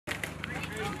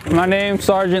My name's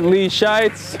Sergeant Lee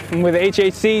Schietz. I'm with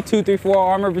HHC 234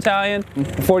 Armored Battalion,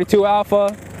 42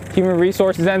 Alpha Human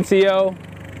Resources NCO.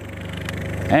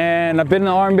 And I've been in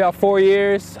the Army about 4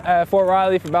 years, at Fort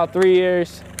Riley for about 3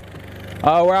 years.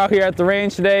 We're out here at the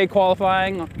range today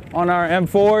qualifying on our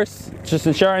M4s, just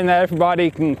ensuring that everybody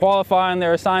can qualify on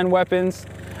their assigned weapons,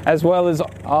 as well as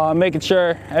making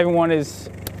sure everyone is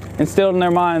instilled in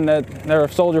their mind that they're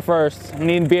a soldier first and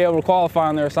need to be able to qualify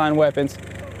on their assigned weapons.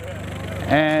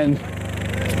 And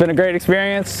it's been a great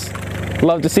experience.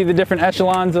 Love to see the different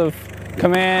echelons of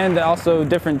command, also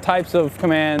different types of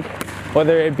command,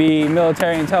 whether it be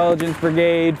military intelligence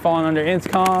brigade falling under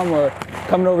INSCOM, or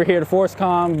coming over here to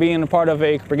FORCECOM, being a part of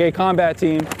a brigade combat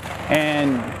team,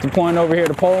 and deploying over here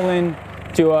to Poland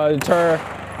to deter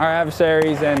our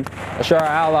adversaries and assure our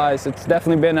allies. It's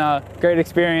definitely been a great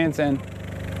experience, and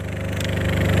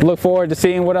look forward to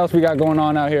seeing what else we got going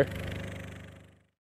on out here.